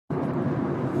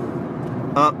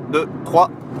1, 2, 3.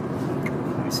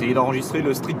 On va essayer d'enregistrer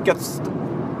le Streetcast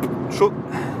Show.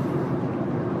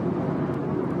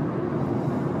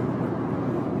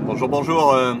 Bonjour,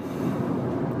 bonjour,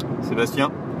 Sébastien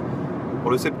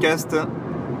pour le Sebcast.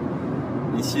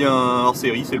 Ici un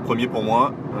hors-série, c'est le premier pour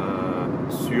moi,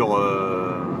 sur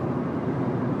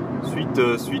suite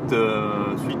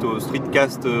au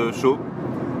Streetcast Show.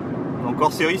 Donc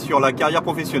hors-série sur la carrière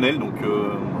professionnelle. Donc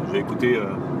j'ai écouté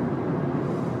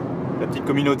la petite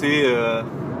communauté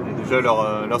et déjà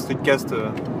leur Streetcast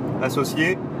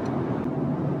associé.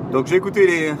 Donc j'ai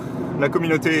écouté la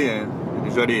communauté,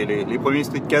 déjà les premiers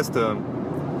Streetcasts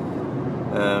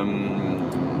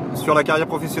sur la carrière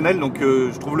professionnelle. Donc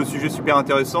je trouve le sujet super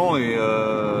intéressant et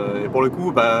pour le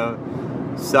coup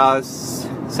ça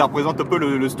représente un peu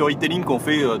le storytelling qu'on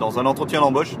fait dans un entretien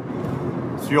d'embauche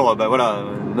sur voilà,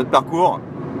 notre parcours.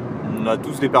 On a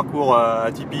tous des parcours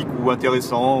atypiques ou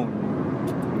intéressants ou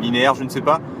linéaires, je ne sais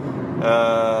pas,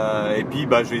 et puis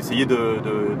je vais essayer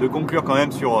de conclure quand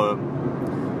même sur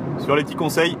les petits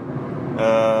conseils.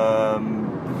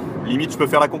 Limite je peux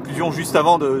faire la conclusion juste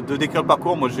avant de décrire le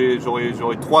parcours. Moi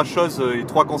j'aurais 3 choses et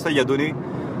 3 conseils à donner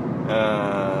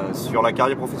sur la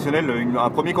carrière professionnelle. Un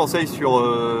premier conseil sur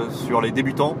les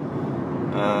débutants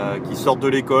qui sortent de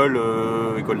l'école,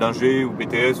 école d'ingé ou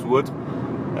BTS ou autre.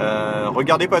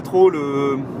 Regardez pas trop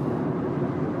le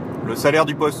salaire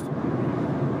du poste.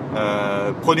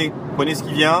 Prenez ce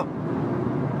qui vient.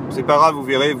 C'est pas grave, vous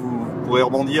verrez, vous pourrez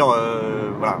rebondir.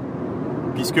 Voilà.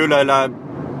 Puisque le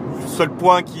seul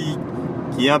point qui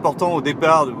est important au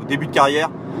début de carrière,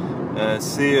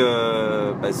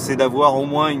 c'est d'avoir au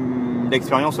moins une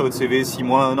expérience à votre CV, 6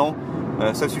 mois, 1 an.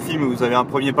 Ça suffit, mais vous avez un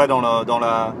premier pas dans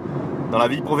la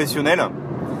vie professionnelle.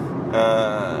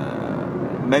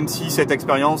 Même si cette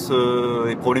expérience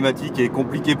est problématique et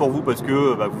compliquée pour vous parce que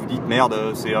vous vous dites merde,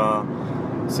 c'est un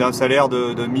salaire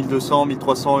de 1200,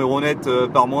 1300 euros net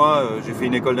par mois, j'ai fait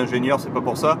une école d'ingénieur, c'est pas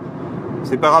pour ça.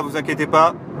 C'est pas grave, vous inquiétez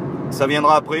pas, ça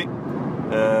viendra après.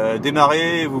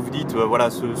 Démarrez, vous vous dites voilà,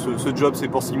 ce job c'est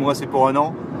pour 6 mois, c'est pour 1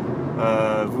 an.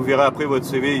 Vous verrez après votre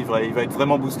CV, il va être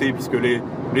vraiment boosté puisque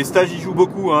les stages y jouent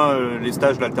beaucoup, hein, les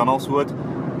stages, l'alternance ou autre.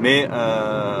 Mais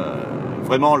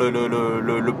vraiment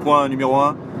le point numéro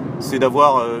 1, c'est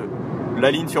d'avoir la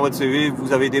ligne sur votre CV.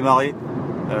 Vous avez démarré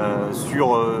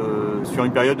sur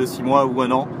une période de 6 mois ou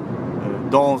 1 an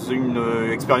dans une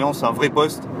expérience, un vrai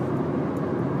poste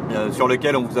sur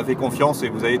lequel on vous a fait confiance et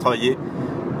vous avez travaillé.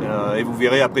 Et vous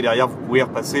verrez après derrière, vous pourrez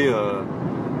repasser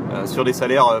sur des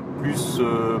salaires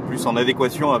plus en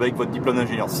adéquation avec votre diplôme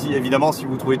d'ingénieur. Évidemment, si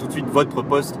vous trouvez tout de suite votre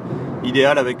poste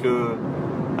idéal avec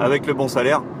le bon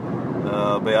salaire,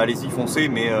 allez-y, foncez,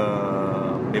 mais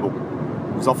bon,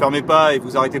 vous enfermez pas et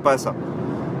vous arrêtez pas à ça.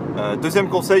 Deuxième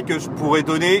conseil que je pourrais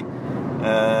donner,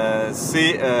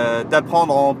 c'est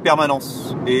d'apprendre en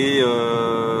permanence et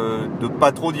de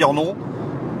pas trop dire non,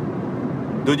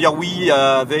 de dire oui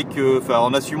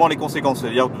en assumant les conséquences,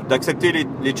 c'est-à-dire d'accepter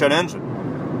les challenges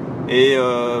et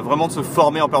vraiment de se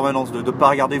former en permanence, de ne pas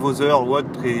regarder vos heures ou autre,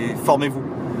 et formez-vous.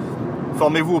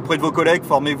 Formez-vous auprès de vos collègues,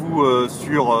 formez-vous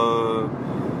sur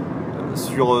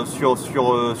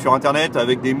internet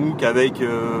avec des MOOC, avec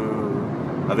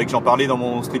j'en parlais dans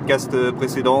mon streetcast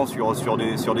précédent sur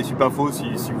des supinfos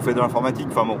si vous faites de l'informatique.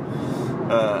 Enfin bon,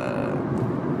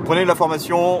 prenez de la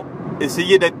formation,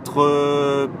 essayez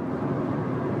d'être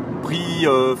pris,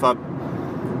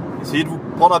 essayez de vous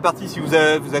prendre à partie si vous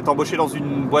êtes embauché dans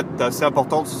une boîte assez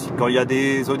importante, quand il y a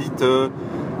des audits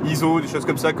ISO, des choses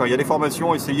comme ça, quand il y a des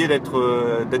formations, essayez d'être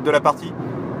de la partie.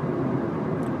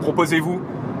 Proposez-vous,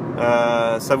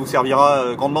 ça vous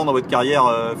servira grandement dans votre carrière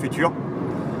future.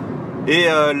 Et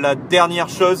la dernière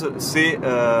chose, c'est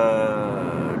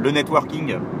le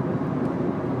networking,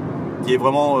 qui est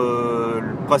vraiment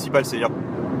le principal, c'est-à-dire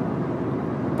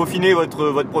peaufiner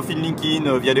votre profil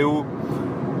LinkedIn via des hauts,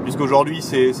 puisqu'aujourd'hui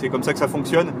c'est comme ça que ça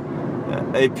fonctionne.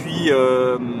 Et puis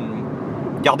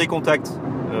gardez contact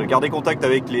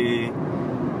avec les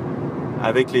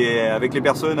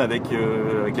personnes, avec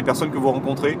les personnes que vous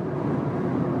rencontrez.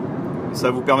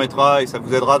 Ça vous permettra et ça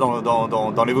vous aidera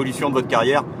dans l'évolution de votre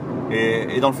carrière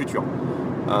et dans le futur.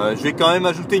 Je vais quand même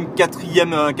ajouter un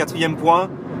quatrième point.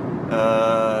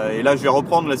 Et là je vais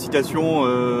reprendre la citation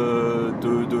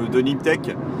de Nimtech,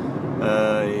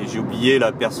 et j'ai oublié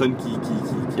la personne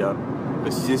qui a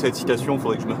précisé cette citation. Il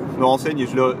faudrait que je me renseigne et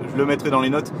je le mettrai dans les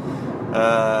notes.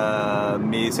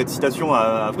 Mais cette citation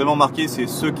a vraiment marqué, c'est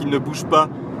ceux qui ne bougent pas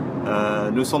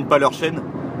ne sentent pas leur chaîne.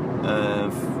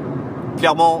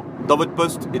 Clairement, dans votre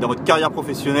poste et dans votre carrière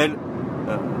professionnelle,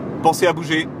 pensez à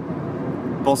bouger,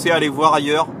 pensez à aller voir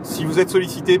ailleurs. Si vous êtes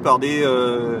sollicité par des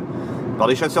par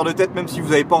des chasseurs de tête, même si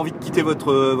vous n'avez pas envie de quitter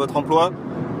votre emploi,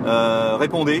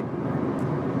 répondez.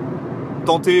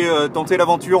 Tentez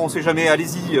l'aventure, on ne sait jamais,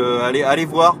 allez-y, allez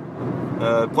voir.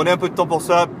 Prenez un peu de temps pour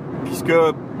ça, puisque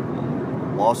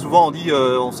bon, souvent on dit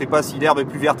on ne sait pas si l'herbe est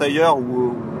plus verte ailleurs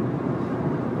ou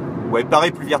elle paraît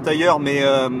plus verte ailleurs, mais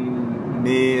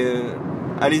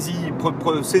allez-y,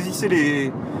 saisissez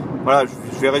les... Voilà,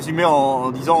 je vais résumer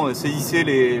en disant saisissez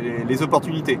les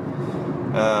opportunités.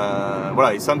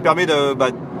 Voilà, et ça me permet de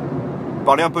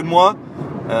parler un peu de moi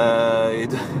et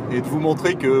de vous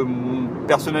montrer que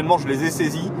personnellement je les ai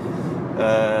saisis.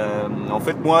 En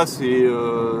fait, moi c'est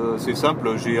simple,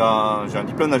 j'ai un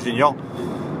diplôme d'ingénieur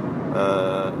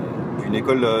d'une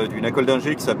école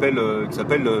d'ingé qui s'appelle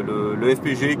le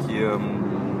FPG, qui est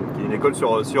une école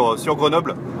sur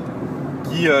Grenoble,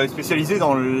 qui est spécialisée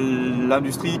dans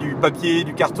l'industrie du papier,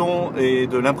 du carton et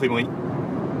de l'imprimerie.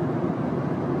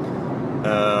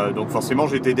 Donc forcément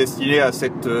j'étais destiné à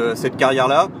cette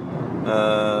carrière-là.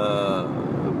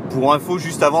 Pour info,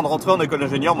 juste avant de rentrer en école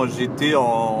d'ingénieur, moi j'ai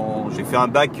fait un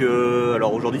bac,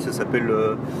 alors aujourd'hui ça s'appelle,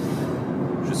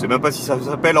 je sais même pas si ça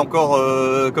s'appelle encore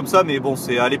comme ça, mais bon,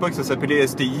 à l'époque ça s'appelait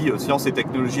STI, Sciences et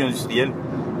Technologies Industrielles.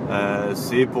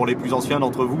 C'est pour les plus anciens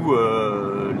d'entre vous,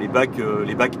 les bacs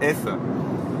F,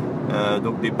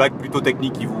 donc des bacs plutôt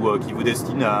techniques qui vous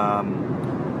destinent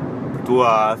plutôt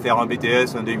à faire un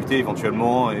BTS, un DUT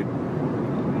éventuellement, et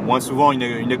moins souvent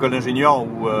une école d'ingénieur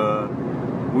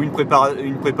ou une prépa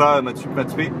maths sup,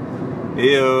 maths spé.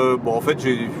 Et bon, en fait,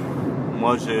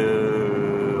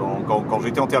 quand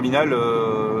j'étais en terminale,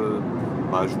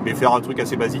 je voulais faire un truc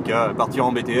assez basique, hein, partir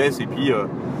en BTS et puis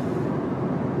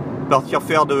partir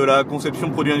faire de la conception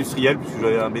de produits industriels, puisque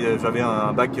j'avais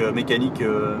un bac mécanique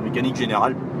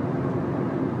générale.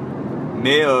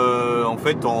 Mais en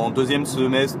fait, en deuxième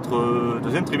trimestre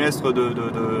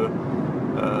de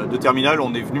terminale,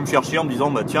 on est venu me chercher en me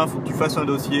disant tiens, faut que tu fasses un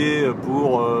dossier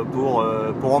pour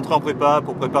rentrer en prépa,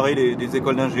 pour préparer les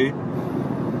écoles d'ingé.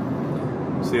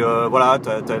 C'est voilà,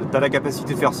 t'as la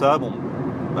capacité de faire ça. Bon,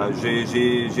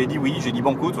 j'ai dit oui, j'ai dit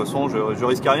banco. De toute façon, je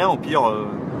risque rien. Au pire,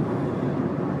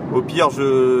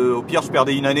 je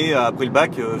perdais une année après le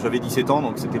bac. J'avais 17 ans,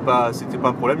 donc c'était pas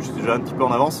un problème. J'étais déjà un petit peu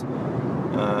en avance.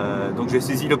 Donc j'ai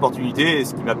saisi l'opportunité, et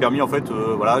ce qui m'a permis en fait,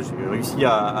 voilà, j'ai réussi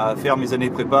à faire mes années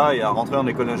de prépa et à rentrer en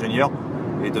école d'ingénieur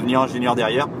et devenir ingénieur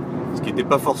derrière, ce qui n'était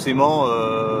pas forcément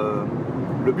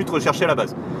le but recherché à la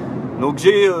base. Donc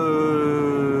j'ai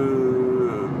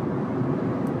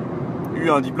eu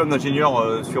un diplôme d'ingénieur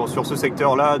sur ce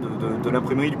secteur-là de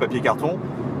l'imprimerie, du papier carton,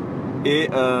 et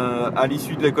à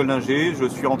l'issue de l'école d'ingé, je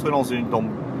suis rentré dans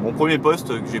mon premier poste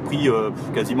que j'ai pris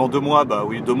quasiment 2 mois,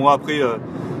 2 mois après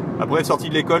être sorti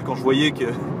de l'école, quand je voyais que,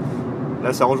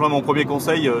 là ça rejoint mon premier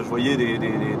conseil, je voyais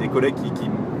des collègues qui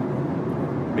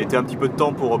mettaient un petit peu de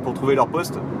temps pour trouver leur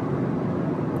poste.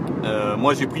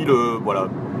 Moi j'ai pris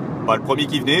pas le premier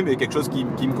qui venait, mais quelque chose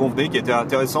qui me convenait, qui était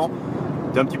intéressant.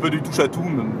 C'était un petit peu du touche à tout,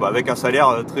 avec un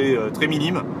salaire très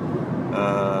minime.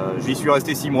 J'y suis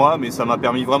resté 6 mois, mais ça m'a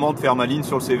permis vraiment de faire ma ligne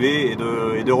sur le CV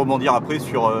et de rebondir après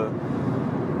sur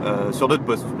d'autres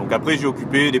postes. Donc après j'ai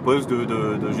occupé des postes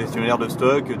de gestionnaire de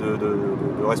stock,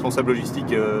 de responsable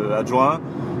logistique adjoint,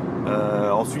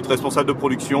 ensuite responsable de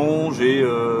production. J'ai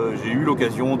eu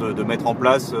l'occasion de mettre en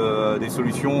place des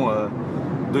solutions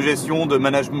de gestion, de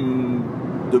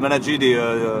manager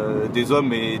des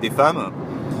hommes et des femmes,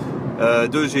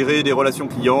 de gérer des relations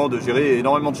clients, de gérer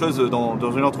énormément de choses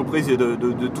dans une entreprise et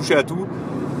de toucher à tout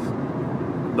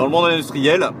dans le monde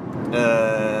industriel.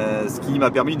 Ce qui m'a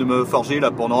permis de me forger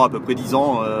là pendant à peu près 10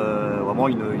 ans vraiment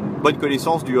une bonne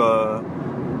connaissance du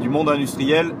monde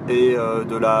industriel et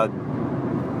de la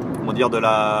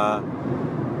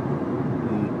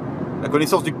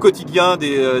connaissance du quotidien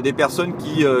des personnes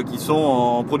qui sont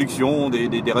en production,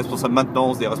 des responsables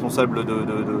maintenance, des responsables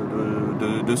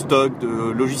de stock,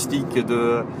 de logistique,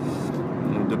 de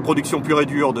production pure et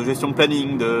dure, de gestion de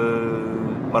planning,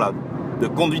 de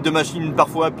conduite de machine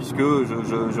parfois, puisque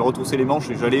je retroussais les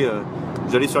manches et j'allais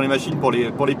sur les machines pour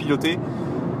les piloter.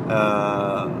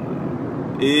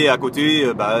 Et à côté,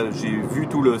 j'ai vu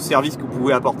tout le service que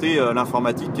pouvait apporter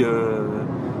l'informatique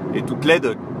et toute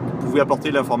l'aide que pouvait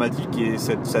apporter l'informatique et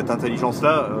cette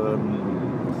intelligence-là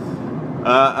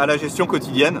à la gestion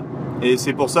quotidienne. Et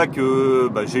c'est pour ça que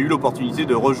j'ai eu l'opportunité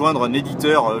de rejoindre un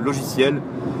éditeur logiciel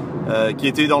qui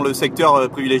était dans le secteur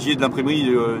privilégié de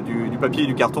l'imprimerie, du papier et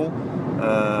du carton.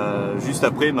 Juste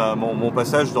après mon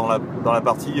passage dans la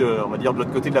partie, on va dire, de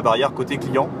l'autre côté de la barrière, côté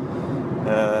client,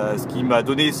 ce qui m'a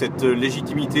donné cette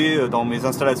légitimité dans mes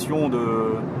installations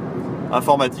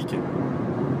informatiques.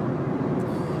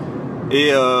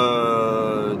 Et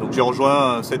donc j'ai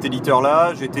rejoint cet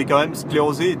éditeur-là. J'étais quand même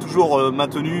sclérosé et toujours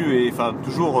maintenu, et enfin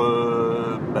toujours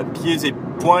pieds et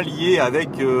poings liés avec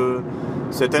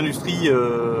cette industrie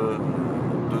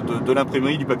de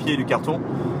l'imprimerie, du papier et du carton.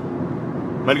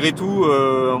 Malgré tout,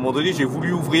 à un moment donné, j'ai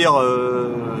voulu ouvrir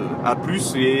à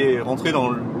plus et rentrer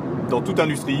dans toute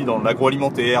industrie, dans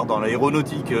l'agroalimentaire, dans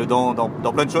l'aéronautique, dans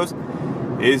plein de choses.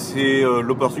 Et c'est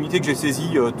l'opportunité que j'ai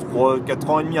saisie 4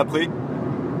 ans et demi après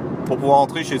pour pouvoir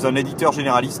entrer chez un éditeur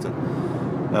généraliste,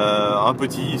 un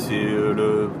petit,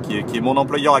 qui est mon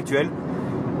employeur actuel.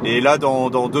 Et là, dans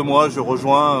 2 mois, je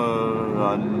rejoins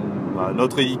un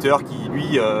autre éditeur qui,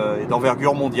 lui, est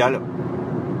d'envergure mondiale,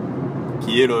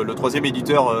 qui est le 3e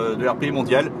éditeur de RP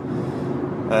mondial.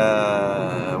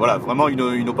 Voilà, vraiment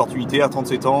une opportunité à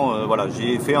 37 ans. Voilà,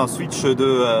 j'ai fait un switch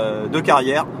de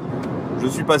carrière. Je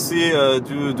suis passé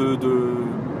du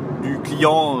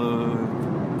client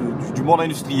du monde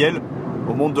industriel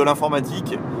au monde de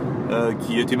l'informatique,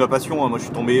 qui était ma passion. Moi, je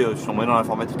suis tombé dans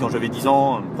l'informatique quand j'avais 10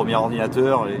 ans, premier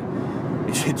ordinateur, et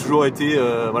j'ai toujours été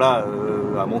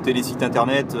à monter les sites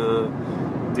internet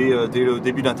dès le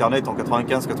début d'internet en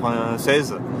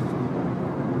 95-96.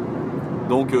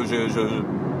 Donc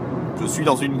je suis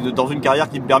dans une carrière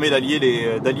qui me permet d'allier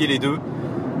les deux.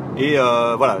 Et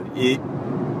voilà. Et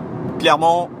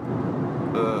clairement,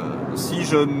 si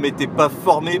je ne m'étais pas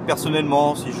formé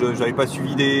personnellement, si je n'avais pas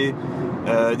suivi des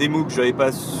MOOC, je n'avais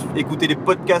pas écouté des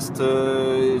podcasts,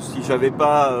 si je n'avais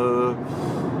pas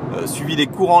suivi des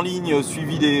cours en ligne,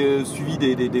 suivi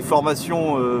des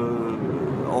formations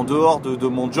en dehors de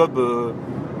mon job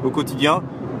au quotidien,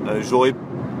 j'aurais,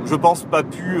 je pense, pas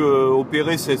pu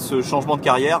opérer ce changement de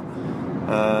carrière.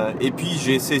 Et puis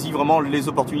j'ai saisi vraiment les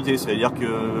opportunités, c'est-à-dire que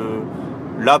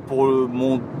là, pour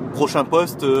mon prochain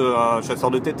poste, un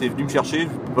chasseur de tête est venu me chercher. Je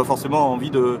n'ai pas forcément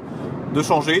envie de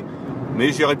changer,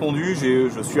 mais j'ai répondu,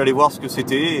 je suis allé voir ce que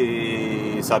c'était,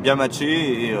 et ça a bien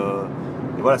matché. Et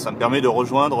voilà, ça me permet de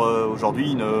rejoindre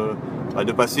aujourd'hui,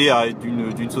 de passer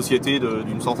d'une société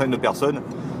d'une centaine de personnes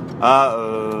à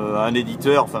un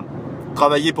éditeur, enfin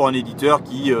travailler pour un éditeur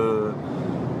qui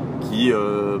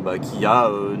a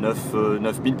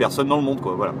 9000 personnes dans le monde,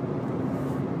 quoi. Voilà.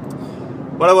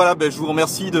 Voilà, je vous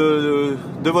remercie de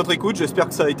votre écoute. J'espère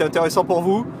que ça a été intéressant pour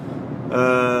vous. Je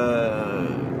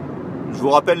vous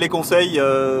rappelle les conseils.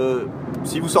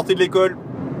 Si vous sortez de l'école,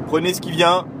 prenez ce qui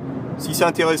vient. Si c'est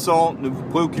intéressant, ne vous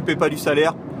préoccupez pas du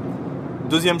salaire.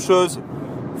 Deuxième chose,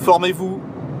 formez-vous.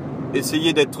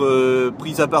 Essayez d'être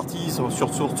pris à partie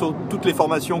sur toutes les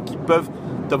formations qui peuvent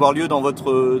avoir lieu dans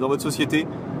votre société.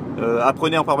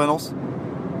 Apprenez en permanence.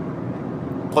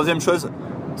 Troisième chose,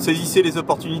 saisissez les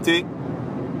opportunités.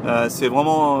 C'est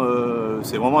vraiment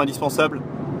indispensable.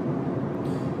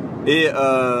 Et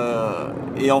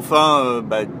enfin,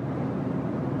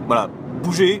 voilà,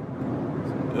 bougez.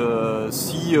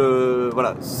 Si on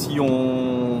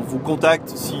vous contacte,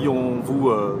 si on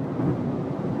vous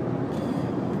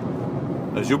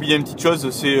j'ai oublié une petite chose,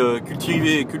 c'est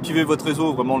cultiver votre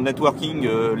réseau, vraiment le networking,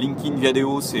 LinkedIn,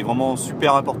 Viadeo, c'est vraiment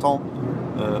super important.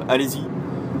 Allez-y.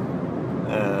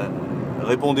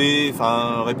 Répondez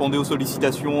aux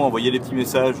sollicitations, envoyez des petits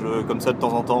messages comme ça de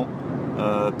temps en temps.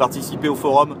 Participez au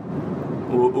forum,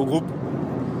 au groupe.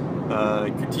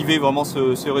 Cultivez vraiment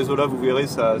ce réseau-là, vous verrez,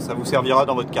 ça vous servira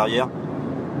dans votre carrière.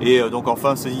 Et donc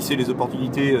enfin, saisissez les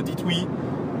opportunités, dites oui.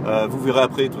 Vous verrez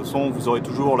après, de toute façon, vous aurez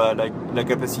toujours la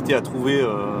capacité à trouver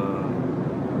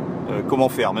comment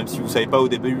faire, même si vous ne savez pas au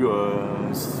début.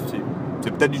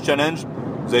 C'est peut-être du challenge,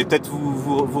 vous allez peut-être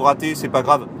vous rater, c'est pas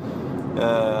grave.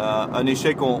 Un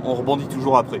échec, on rebondit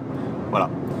toujours après. Voilà.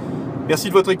 Merci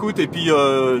de votre écoute, et puis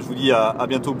je vous dis à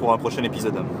bientôt pour un prochain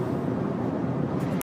épisode.